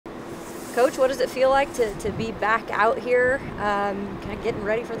Coach, what does it feel like to be back out here, kind of getting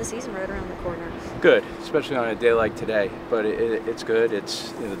ready for the season right around the corner? Good, especially on a day like today. But it's good.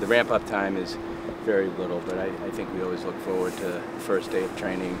 It's the ramp-up time is very little, but I think we always look forward to the first day of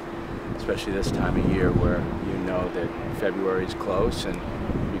training, especially this time of year where you know that February is close and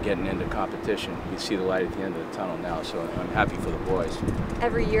you're getting into competition. You see the light at the end of the tunnel now, so I'm happy for the boys.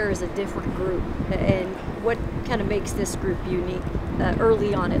 Every year is a different group, and what kind of makes this group unique,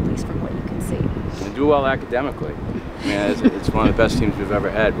 early on at least from what you can see? They do well academically. I mean, it's one of the best teams we've ever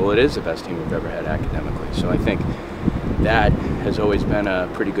had. Well, it is the best team we've ever had academically, so I think that has always been a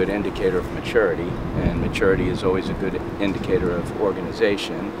pretty good indicator of maturity, and maturity is always a good indicator of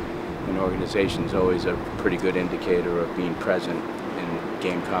organization, and organization is always a pretty good indicator of being present in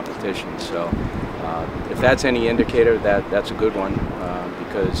game competition. So if that's any indicator, that's a good one,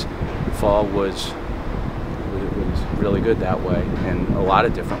 because fall was really good that way in a lot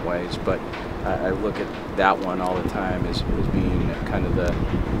of different ways, but I look at that one all the time as being kind of the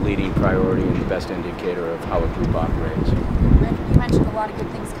leading priority and the best indicator of how a group operates. Rick, you mentioned a lot of good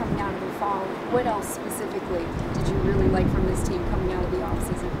things coming out of the fall. What else specifically did you really like from this team coming out of the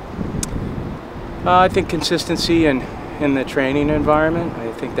offseason? I think consistency in the training environment.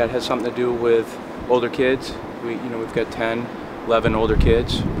 I think that has something to do with older kids. We've got 10, 11 older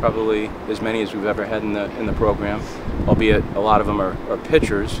kids, probably as many as we've ever had in the program, albeit a lot of them are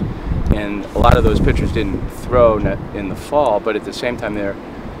pitchers, and a lot of those pitchers didn't throw in the fall, but at the same time they're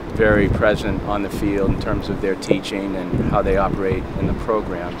very present on the field in terms of their teaching and how they operate in the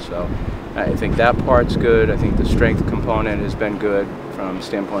program. So I think that part's good. I think the strength component has been good from the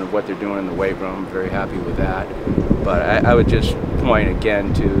standpoint of what they're doing in the weight room. Very happy with that. But I would just point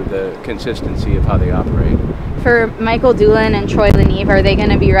again to the consistency of how they operate. For Michael Doolin and Troy Leneve, are they going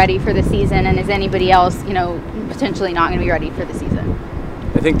to be ready for the season, and is anybody else, potentially not going to be ready for the season?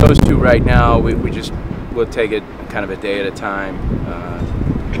 I think those two right now, we'll take it kind of a day at a time.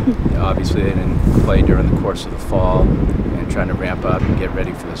 Obviously, they didn't play during the course of the fall and trying to ramp up and get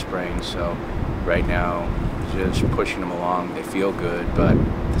ready for the spring. So right now, just pushing them along. They feel good, but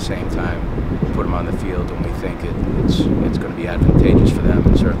at the same time, put them on the field when we think it's going to be advantageous for them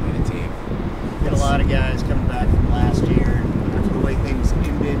and certainly the team. You had a lot of guys coming back from last year. After the way things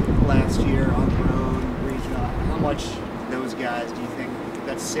ended last year on the road, regional, how much those guys do you think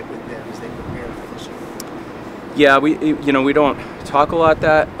that sit with them as they prepare for this year? Yeah, we don't talk about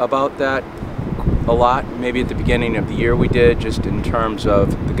that a lot. Maybe at the beginning of the year we did, just in terms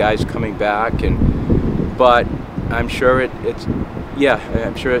of the guys coming back, but I'm sure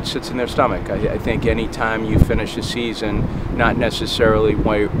I'm sure it sits in their stomach. I think any time you finish a season, not necessarily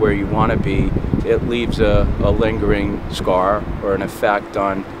where you want to be, it leaves a lingering scar or an effect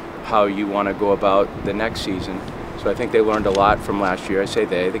on how you want to go about the next season. So I think they learned a lot from last year. I say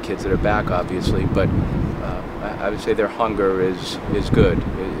the kids that are back, obviously, but I would say their hunger is good.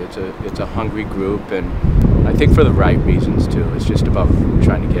 It's a hungry group, and I think for the right reasons too. It's just about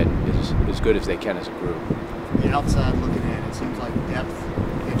trying to get as good as they can as a group. The outside looking in, it seems like depth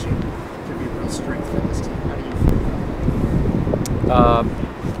pitching could be a real strength for this team. How do you feel about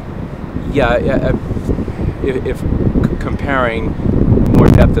it? If comparing more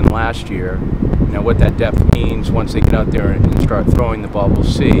depth than last year, what that depth means once they get out there and start throwing the ball, we'll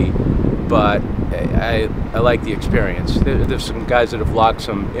see. But I like the experience. There's some guys that have logged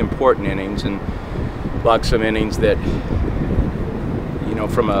some important innings and logged some innings that,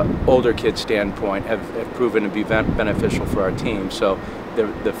 from an older kid standpoint, have proven to be beneficial for our team. So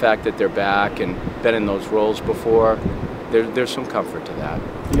the fact that they're back and been in those roles before, there's some comfort to that.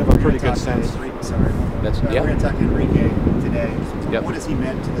 You have a pretty good sense. We're going to talk to Enrique today. Yep. What has he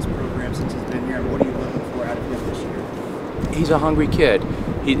meant to this program since he's been here, and what are you looking for out of him this year? He's a hungry kid.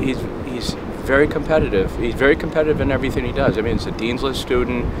 He's very competitive. He's very competitive in everything he does. I mean, he's a Dean's List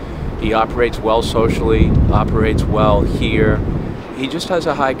student. He operates well socially, operates well here. He just has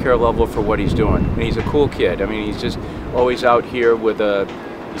a high care level for what he's doing. And he's a cool kid. I mean, he's just always out here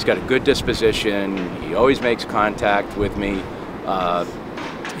he's got a good disposition. He always makes contact with me.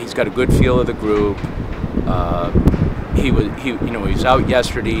 He's got a good feel of the group. He was out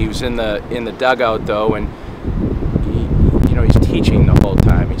yesterday. He was in the dugout though, and he's teaching the whole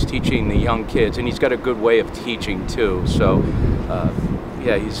time. He's teaching the young kids, and he's got a good way of teaching too. So,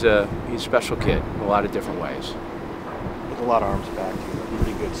 he's a special kid in a lot of different ways. With a lot of arms back, do you have a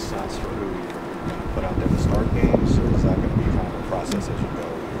pretty good sense for who you're going to put out there to start games, or is that going to be kind of a process as you go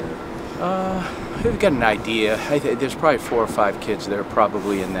here? We've got an idea. There's probably 4 or 5 kids that are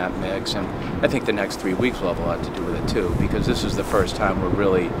probably in that mix, and I think the next 3 weeks will have a lot to do with it too, because this is the first time we're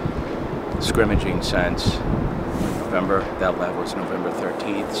really scrimmaging since November. That was November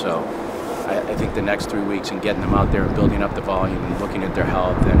 13th, so I think the next 3 weeks and getting them out there and building up the volume and looking at their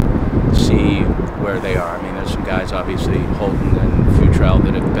health and see where they are. I mean, there's some guys, obviously, Holton and Futrell,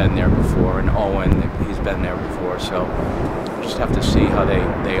 that have been there before, and Owen, he's been there before. So we'll just have to see how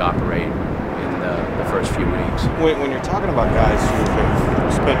they operate in the first few weeks. When you're talking about guys who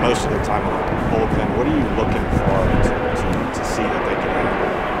have spent most of their time on the bullpen, what are you looking for to see that they can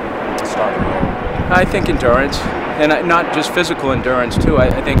have a starting role? I think endurance, and not just physical endurance too.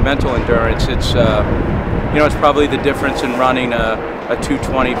 I think mental endurance. It's it's probably the difference in running a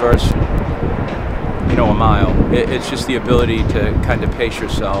 220 versus a mile. It's just the ability to kind of pace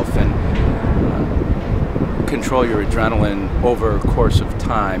yourself and control your adrenaline over a course of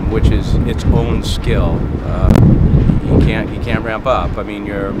time, which is its own skill. You can't ramp up. I mean,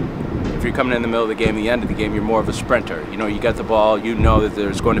 if you're coming in the middle of the game, the end of the game, you're more of a sprinter. You get the ball, you know that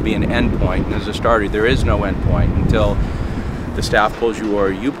there's going to be an end point, and as a starter, there is no end point until the staff pulls you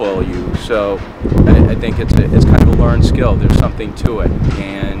or you pull you. So I think it's kind of a learned skill. There's something to it,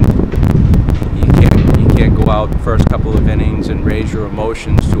 and you can't go out the first couple of innings and raise your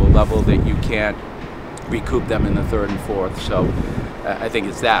emotions to a level that you can't recoup them in the third and fourth. So I think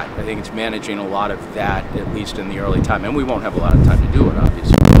it's that. I think it's managing a lot of that, at least in the early time. And we won't have a lot of time to do it,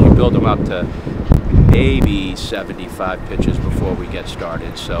 obviously. We build them up to maybe 75 pitches before we get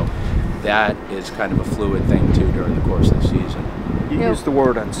started. So that is kind of a fluid thing, too, during the course of the season. You used the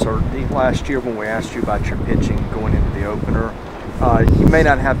word uncertainty last year when we asked you about your pitching going into the opener. You may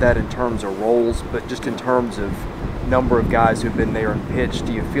not have that in terms of roles, but just in terms of number of guys who've been there and pitched,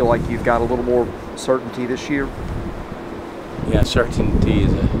 do you feel like you've got a little more certainty this year? Yeah, certainty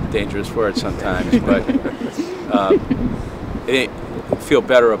is a dangerous word sometimes, but I feel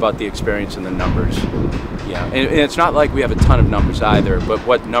better about the experience and the numbers. Yeah, and it's not like we have a ton of numbers either, but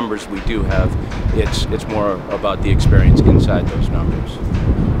what numbers we do have, it's more about the experience inside those numbers.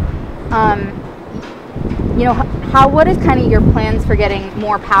 What is kind of your plans for getting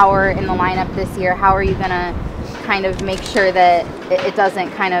more power in the lineup this year? How are you going to kind of make sure that it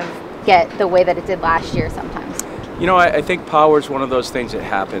doesn't kind of get the way that it did last year sometimes? I think power is one of those things that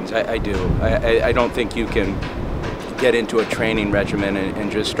happens. I do. I don't think you can get into a training regimen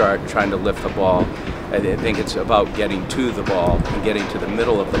and just start trying to lift the ball. I think it's about getting to the ball and getting to the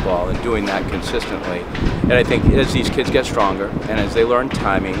middle of the ball and doing that consistently. And I think as these kids get stronger and as they learn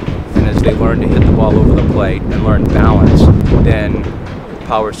timing and as they learn to hit the ball over the plate and learn balance, then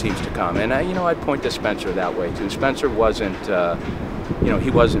power seems to come. And I'd point to Spencer that way too. Spencer wasn't,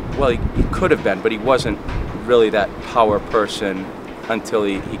 he could have been, but he wasn't really that power person until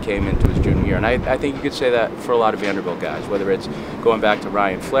he came into his junior year. And I think you could say that for a lot of Vanderbilt guys, whether it's going back to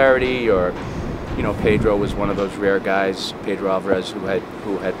Ryan Flaherty or Pedro was one of those rare guys, Pedro Alvarez, who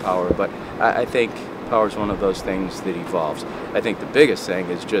had power. But I think power is one of those things that evolves. I think the biggest thing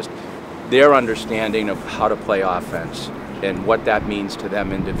is just their understanding of how to play offense and what that means to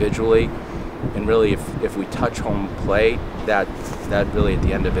them individually. And really, if we touch home plate, that really at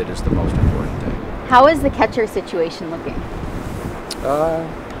the end of it is the most important thing. How is the catcher situation looking?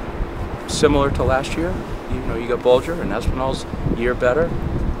 Similar to last year. You got Bolger and Espinal's year better.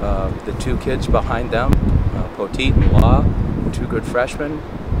 The two kids behind them, Poteet and Law, two good freshmen.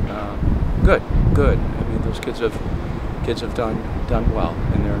 Good. I mean, those kids have done well,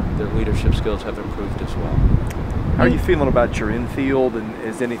 and their leadership skills have improved as well. How are you feeling about your infield, and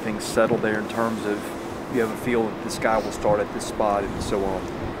is anything settled there in terms of you have a feel that this guy will start at this spot and so on?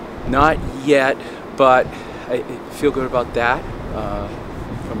 Not yet, but I feel good about that.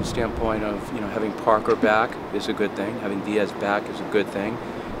 From a standpoint of having Parker back is a good thing. Having Diaz back is a good thing.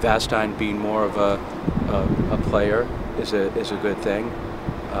 Vastine being more of a player is a good thing.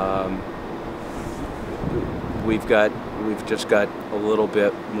 We've just got a little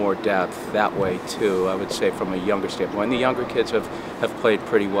bit more depth that way too. I would say from a younger standpoint. The younger kids have played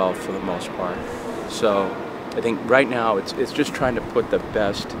pretty well for the most part. So I think right now it's just trying to put the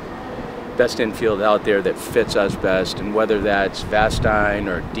best infield out there that fits us best, and whether that's Vastine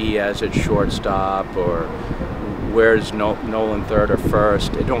or Diaz at shortstop or where's Nolan third or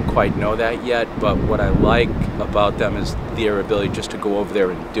first, I don't quite know that yet, but what I like about them is their ability just to go over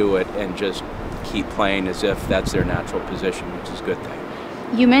there and do it and just keep playing as if that's their natural position, which is a good thing.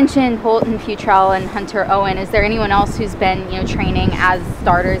 You mentioned Holton, Futrell, and Hunter Owen. Is there anyone else who's been training as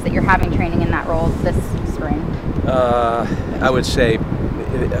starters that you're having training in that role this spring? I would say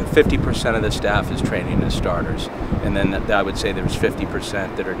 50% of the staff is training as starters, and then I would say there's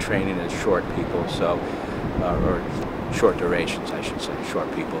 50% that are training as short people, so or short durations, I should say.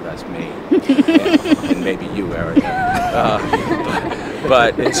 Short people, that's me, and maybe you, Eric.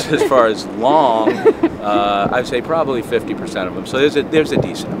 But it's, as far as long, I'd say probably 50% of them. So there's a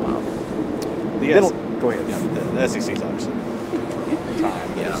decent amount. Go ahead. Yeah, the SEC is obviously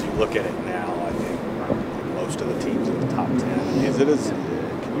time. But as you look at it now, I think most of the teams in the top 10. I mean,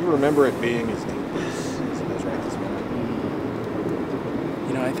 can you remember it being as deep as it is right this minute?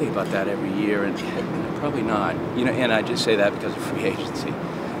 You know, I think about that every year, and probably not. You know, and I just say that because of free agency.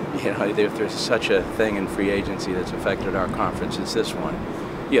 You know, if there's such a thing in free agency that's affected our conference, it's this one.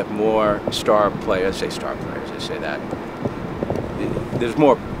 You have more star players. I say that. There's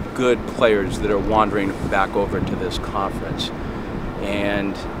more good players that are wandering back over to this conference,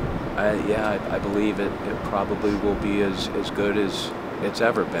 and I believe it probably will be as good as it's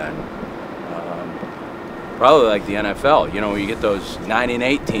ever been. Probably like the NFL, you know, you get those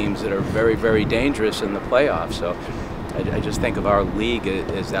 9-8 teams that are very, very dangerous in the playoffs. So I just think of our league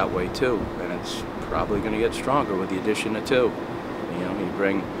as that way too, and it's probably going to get stronger with the addition of 2. You know, you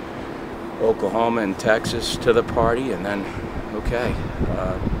bring Oklahoma and Texas to the party, and then okay,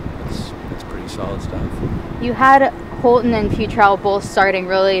 it's pretty solid stuff. You had Holton and Futrell both starting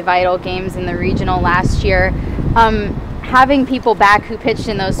really vital games in the regional last year. Having people back who pitched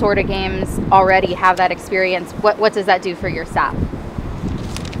in those sort of games already have that experience, what does that do for your staff?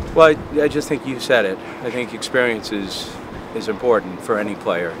 Well, I just think you said it. I think experience is important for any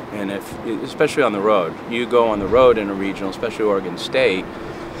player, and especially on the road. You go on the road in a regional, especially Oregon State,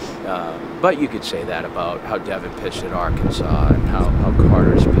 but you could say that about how Devin pitched at Arkansas and how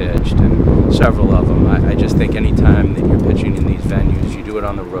Carter's pitched and several of them. I just think any time that you're pitching in these venues, you do it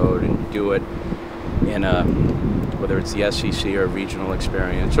on the road and you do it in whether it's the SEC or regional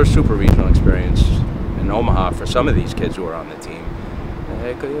experience or super regional experience in Omaha for some of these kids who are on the team.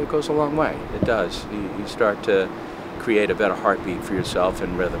 It goes a long way. It does. You start to create a better heartbeat for yourself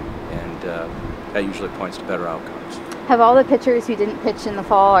and rhythm, and that usually points to better outcomes. Have all the pitchers who didn't pitch in the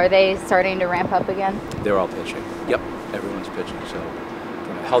fall, are they starting to ramp up again? They're all pitching. Yep, everyone's pitching. So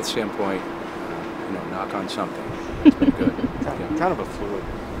from a health standpoint, knock on something. It's been good. Kind of a fluid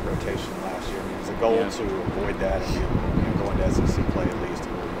rotation last year. I mean, it was a goal to avoid that and go into SEC play at least a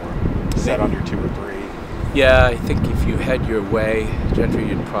little more set on your 2 or 3. Yeah, I think if you head your way, Gentry,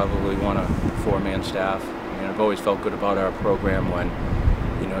 you'd probably want a 4-man staff. I mean, I've always felt good about our program when,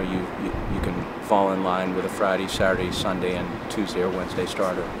 you can fall in line with a Friday, Saturday, Sunday, and Tuesday or Wednesday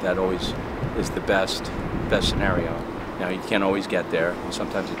starter. That always is the best scenario. Now, you can't always get there, and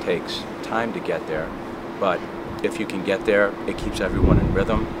sometimes it takes time to get there. But if you can get there, it keeps everyone in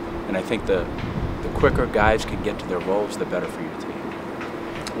rhythm. And I think the quicker guys can get to their roles, the better for your team.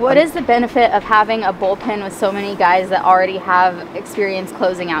 What is the benefit of having a bullpen with so many guys that already have experience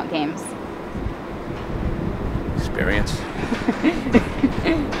closing out games? Experience.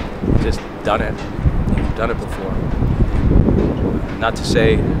 Just done it. You've done it before. Not to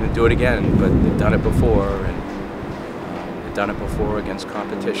say do it again, but they've done it before, and they've done it before against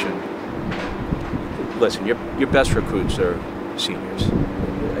competition. Listen, your best recruits are seniors.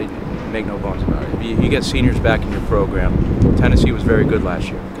 Make no bones about it. You get seniors back in your program. Tennessee was very good last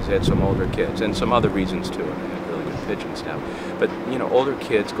year because they had some older kids, and some other reasons too. I mean, they had really good pitching staff. But older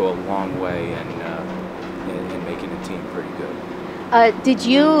kids go a long way in making a team pretty good. Did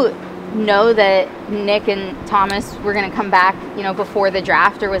you know that Nick and Thomas were going to come back, before the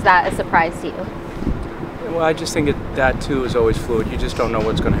draft, or was that a surprise to you? Well, I just think that too is always fluid. You just don't know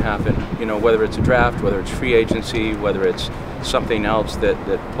what's going to happen. Whether it's a draft, whether it's free agency, whether it's something else that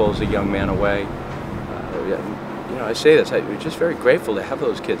pulls a young man away. I say this. I'm just very grateful to have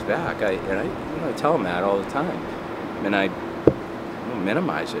those kids back. I tell them that all the time, and I don't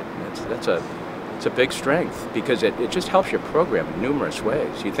minimize it. It's a big strength because it just helps your program in numerous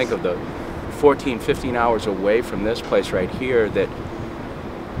ways. You think of the 14, 15 hours away from this place right here that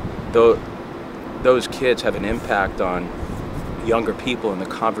those kids have an impact on younger people and the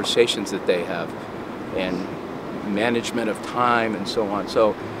conversations that they have and management of time and so on.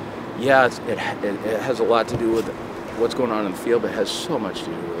 So yeah, it has a lot to do with what's going on in the field, but it has so much to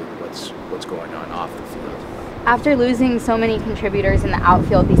do with what's going on off the field. After losing so many contributors in the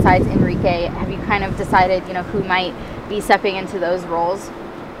outfield besides Enrique, have you kind of decided, who might be stepping into those roles?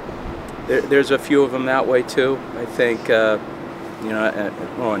 There's a few of them that way too. I think, I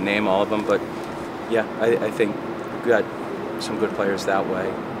won't name all of them, but yeah, I think we've got some good players that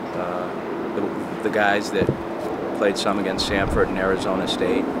way. The guys that played some against Samford and Arizona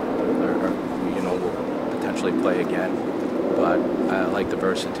State, will potentially play again. But I like the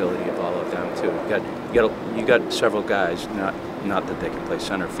versatility of all of them too. You got several guys, not that they can play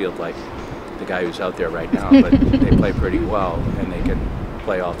center field like the guy who's out there right now, but they play pretty well and they can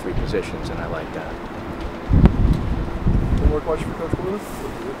play all 3 positions, and I like that. One more question for Coach Lewis?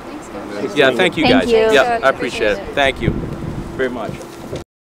 Thanks, Coach. Yeah, thank you Thank guys. you. Yeah, I appreciate it. Thank you very much.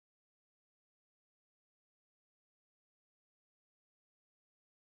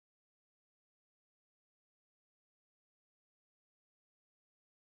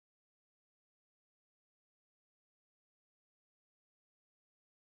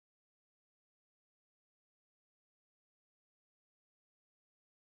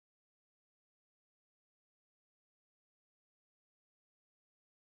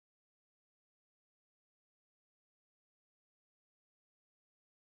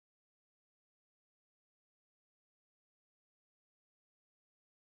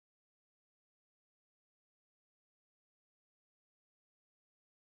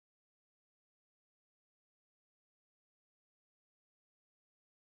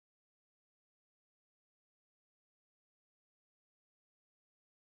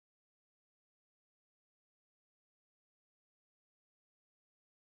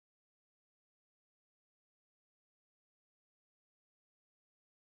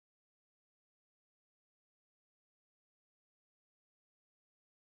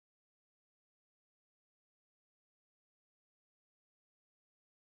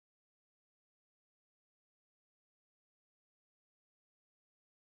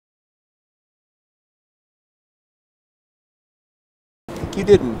 you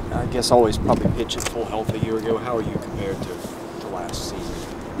didn't, I guess, always probably pitch at full health a year ago. How are you compared to last season?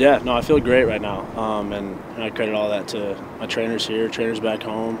 Yeah, no, I feel great right now, and I credit all that to my trainers here, trainers back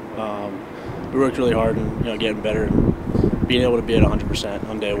home. We worked really hard and getting better and being able to be at 100%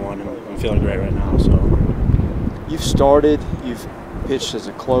 on day one, and I'm feeling great right now. So you've started, you've pitched as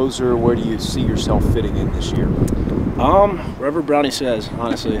a closer. Where do you see yourself fitting in this year? Wherever Brownie says,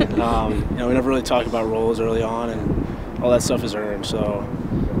 honestly. We never really talk about roles early on, and all that stuff is earned. So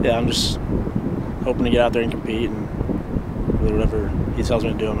yeah, I'm just hoping to get out there and compete, and really whatever he tells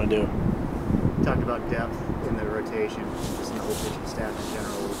me to do, I'm going to do. You talked about depth in the rotation, just in the whole pitching staff in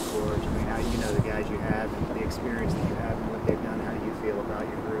general with George. I mean, how you know the guys you have and the experience that you have and what they've done. How do you feel about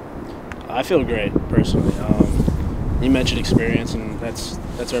your group? I feel great, personally. You mentioned experience, and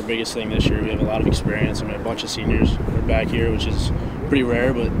that's our biggest thing this year. We have a lot of experience. I mean, a bunch of seniors are back here, which is pretty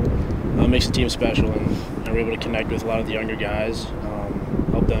rare, but makes the team special, and we're able to connect with a lot of the younger guys,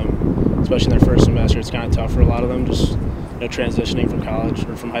 help them, especially in their first semester. It's kind of tough for a lot of them, just transitioning from college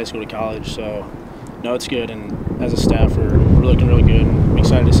or from high school to college. So, no, it's good, and as a staff, we're looking really good. And I'm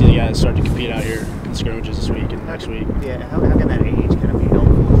excited to see the guys start to compete out here in scrimmages this week and next week. Yeah, how can that age kind of be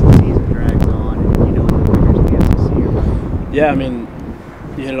helpful as the season drags on and the players in the SEC are playing? Yeah, I mean,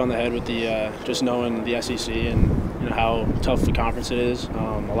 you hit it on the head with the just knowing the SEC and how tough the conference it is.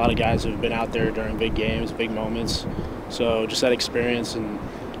 A lot of guys have been out there during big games, big moments. So just that experience and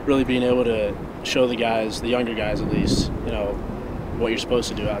really being able to show the guys, the younger guys at least, what you're supposed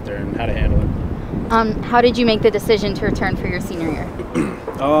to do out there and how to handle it. How did you make the decision to return for your senior year?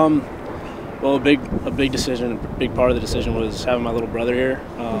 Well, a big decision, a big part of the decision was having my little brother here.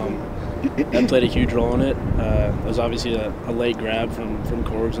 That played a huge role in it. It was obviously a late grab from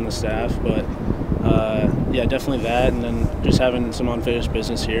Corbs and the staff, but yeah, definitely that, and then just having some unfinished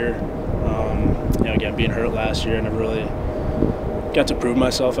business here. Again, being hurt last year, I never really got to prove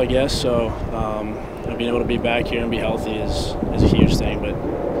myself, I guess. So being able to be back here and be healthy is a huge thing.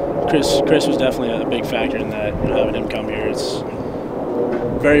 But Chris was definitely a big factor in that. Having him come here, it's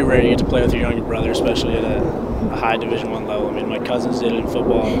very rare you get to play with your younger brother, especially at a high Division I level. I mean, my cousins did it in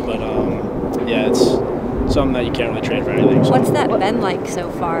football, but yeah, it's something that you can't really trade for anything. So. What's that been like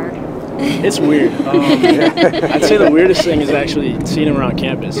so far? It's weird. I'd say the weirdest thing is actually seeing him around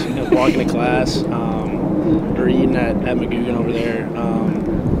campus, walking to class, or eating at McGugan over there.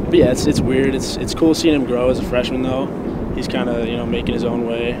 But yeah, it's weird. It's cool seeing him grow as a freshman, though. He's kind of making his own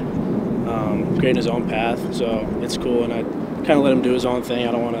way, creating his own path. So it's cool, and I kind of let him do his own thing.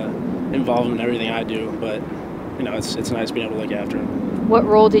 I don't want to involve him in everything I do, but it's nice being able to look after him. What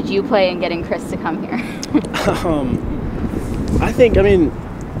role did you play in getting Chris to come here? I mean,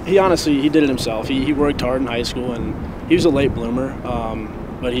 he did it himself. He worked hard in high school, and he was a late bloomer,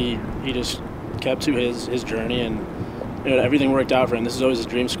 but he just kept to his journey, and everything worked out for him. This is always his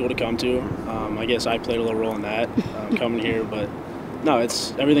dream school to come to. I guess I played a little role in that, coming here, but no,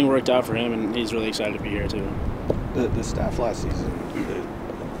 everything worked out for him, and he's really excited to be here too. The staff last season,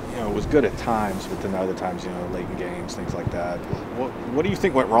 was good at times, but then other times, late in games, things like that. What do you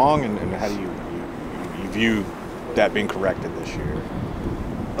think went wrong, and how do you view that being corrected this year?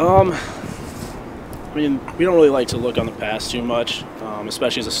 I mean, we don't really like to look on the past too much,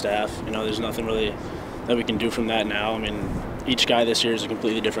 especially as a staff. There's nothing really that we can do from that now. I mean, each guy this year is a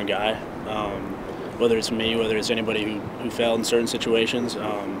completely different guy. Whether it's me, whether it's anybody who failed in certain situations,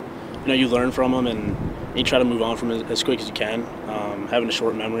 you learn from them and you try to move on from it as quick as you can. Having a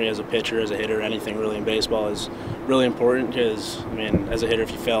short memory as a pitcher, as a hitter, anything really in baseball is really important because, I mean, as a hitter,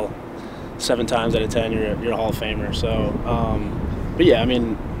 if you fail 7 times out of 10, you're a Hall of Famer. So, but yeah, I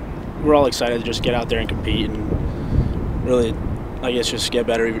mean, we're all excited to just get out there and compete and really, I guess, just get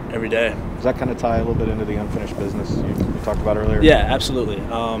better every day. Does that kind of tie a little bit into the unfinished business you talked about earlier? Yeah, absolutely.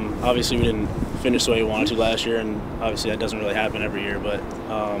 Obviously, we didn't finish the way we wanted to last year, and obviously that doesn't really happen every year. But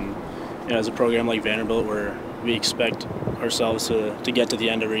as a program like Vanderbilt, where we expect ourselves to get to the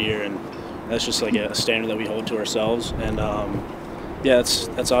end every year, and that's just like a standard that we hold to ourselves. And yeah,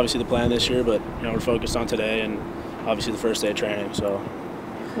 that's obviously the plan this year. But we're focused on today and obviously the first day of training. So.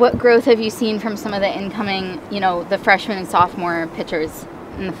 What growth have you seen from some of the incoming, the freshman and sophomore pitchers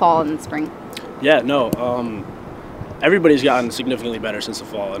in the fall and the spring? Yeah, no, everybody's gotten significantly better since the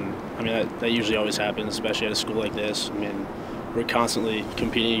fall, and I mean that usually always happens, especially at a school like this. I mean, we're constantly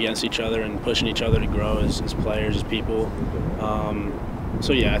competing against each other and pushing each other to grow as players, as people.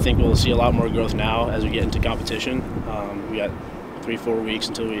 So yeah, I think we'll see a lot more growth now as we get into competition. We got 3-4 weeks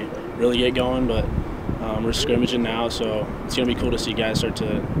until we really get going, but we're scrimmaging now, so it's going to be cool to see guys start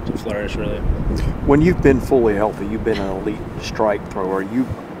to flourish, really. When you've been fully healthy, you've been an elite strike thrower. You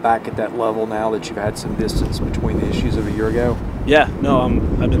back at that level now that you've had some distance between the issues of a year ago? Yeah, no,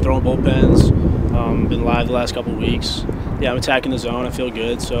 I've been throwing bullpens, been live the last couple of weeks. Yeah, I'm attacking the zone. I feel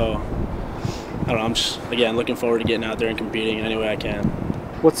good, so I don't know. I'm just, again, looking forward to getting out there and competing in any way I can.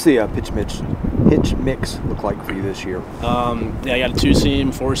 What's the pitch mix look like for you this year? Yeah, I got a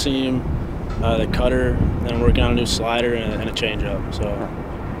 2-seam, 4-seam, the cutter, then I'm working on a new slider and a changeup. So,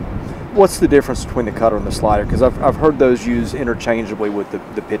 what's the difference between the cutter and the slider? Because I've heard those used interchangeably with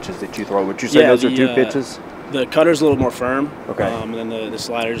the pitches that you throw. Would you say those are two pitches? The cutter's a little more firm. Okay. And then the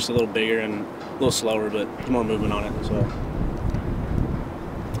slider's just a little bigger and a little slower, but more movement on it. So.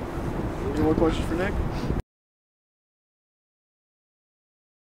 Any more questions for Nick?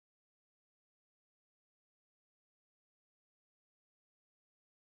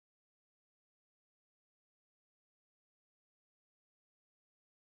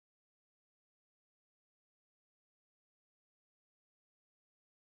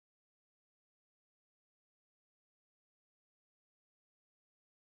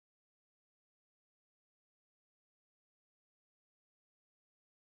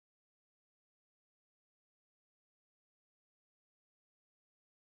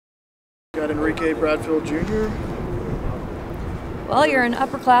 Got Enrique Bradfield Jr. Well, you're an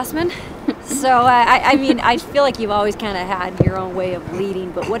upperclassman, so I mean, I feel like you've always kind of had your own way of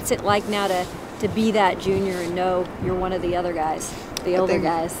leading, but what's it like now to be that junior and know you're one of the other guys, the older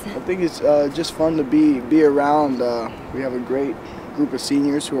guys? I think it's just fun to be around. We have a great group of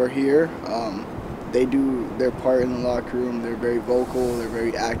seniors who are here. They do their part in the locker room. They're very vocal. They're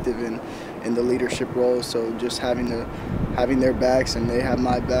very active in the leadership role. So just having their backs and they have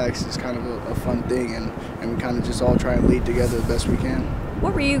my backs is kind of a fun thing, and we kind of just all try and lead together the best we can.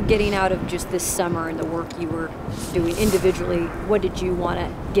 What were you getting out of just this summer and the work you were doing individually? What did you want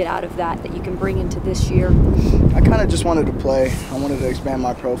to get out of that you can bring into this year? I kind of just wanted to play. I wanted to expand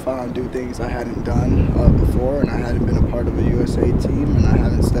my profile and do things I hadn't done before, and I hadn't been a part of a USA team, and I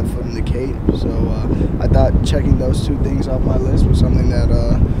haven't stepped foot in the Cape. So I thought checking those two things off my list was something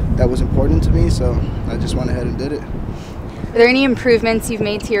that was important to me, so I just went ahead and did it. Are there any improvements you've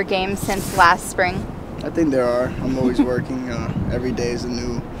made to your game since last spring? I think there are. I'm always working. Every day is a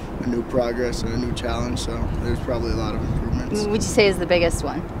new progress and a new challenge, so there's probably a lot of improvements. What would you say is the biggest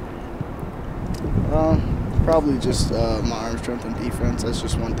one? Probably just my arm strength and defense. That's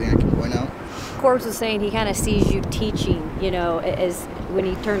just one thing I can point out. Corbs was saying he kind of sees you teaching, you know, as when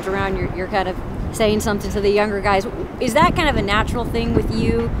he turns around, you're kind of saying something to the younger guys. Is that kind of a natural thing with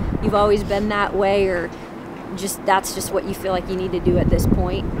you? You've always been that way, or that's just what you feel like you need to do at this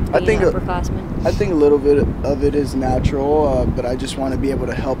point, being an upperclassman? I think a little bit of it is natural, but I just want to be able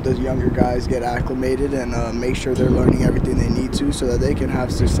to help those younger guys get acclimated and make sure they're learning everything they need to so that they can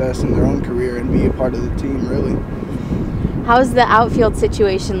have success in their own career and be a part of the team, really. How's the outfield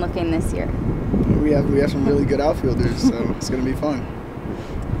situation looking this year? We have some really good outfielders, so it's going to be fun.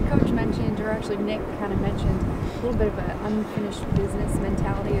 Coach mentioned, or actually Nick kind of mentioned, a little bit of an unfinished business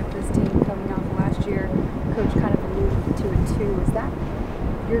mentality of this team coming off last year. Coach kind of alluded to it too. Is that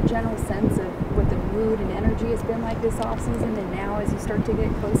your general sense of what the mood and energy has been like this offseason and now as you start to get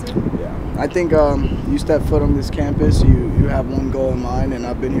closer? Yeah, I think you step foot on this campus, you have one goal in mind, and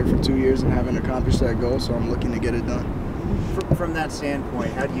I've been here for 2 years and haven't accomplished that goal, so I'm looking to get it done. From that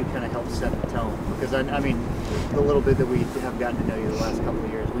standpoint, how do you kind of help set the tone? Because, I mean, the little bit that we have gotten to know you the last couple of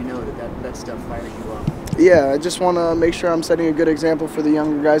years, we know that stuff fires you up. Yeah, I just want to make sure I'm setting a good example for the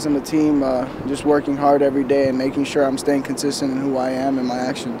younger guys on the team, just working hard every day and making sure I'm staying consistent in who I am and my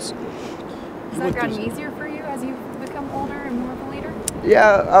actions. Has that gotten easier for you as you've become older and more of a leader?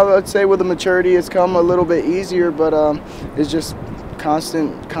 Yeah, I would say with the maturity it's come a little bit easier, but it's just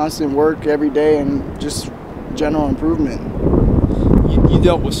constant work every day and just general improvement. You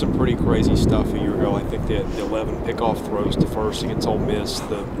dealt with some pretty crazy stuff a year ago. I think the 11 pickoff throws to first against Ole Miss,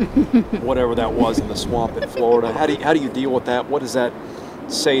 the whatever that was in the swamp in Florida. How do you deal with that? What does that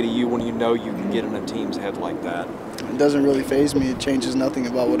say to you when you know you can get in a team's head like that? It doesn't really faze me. It changes nothing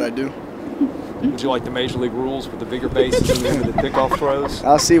about what I do. Would you like the Major League rules with the bigger bases and the limited pickoff throws?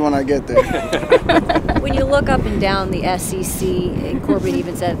 I'll see when I get there. When you look up and down the SEC, and Corbin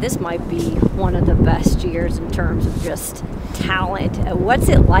even said this might be one of the best years in terms of just talent. What's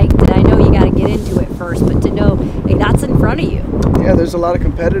it like? I know you got to get into it first, but to know, hey, that's in front of you. Yeah, there's a lot of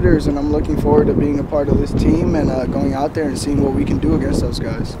competitors, and I'm looking forward to being a part of this team and going out there and seeing what we can do against those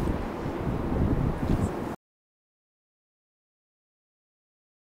guys.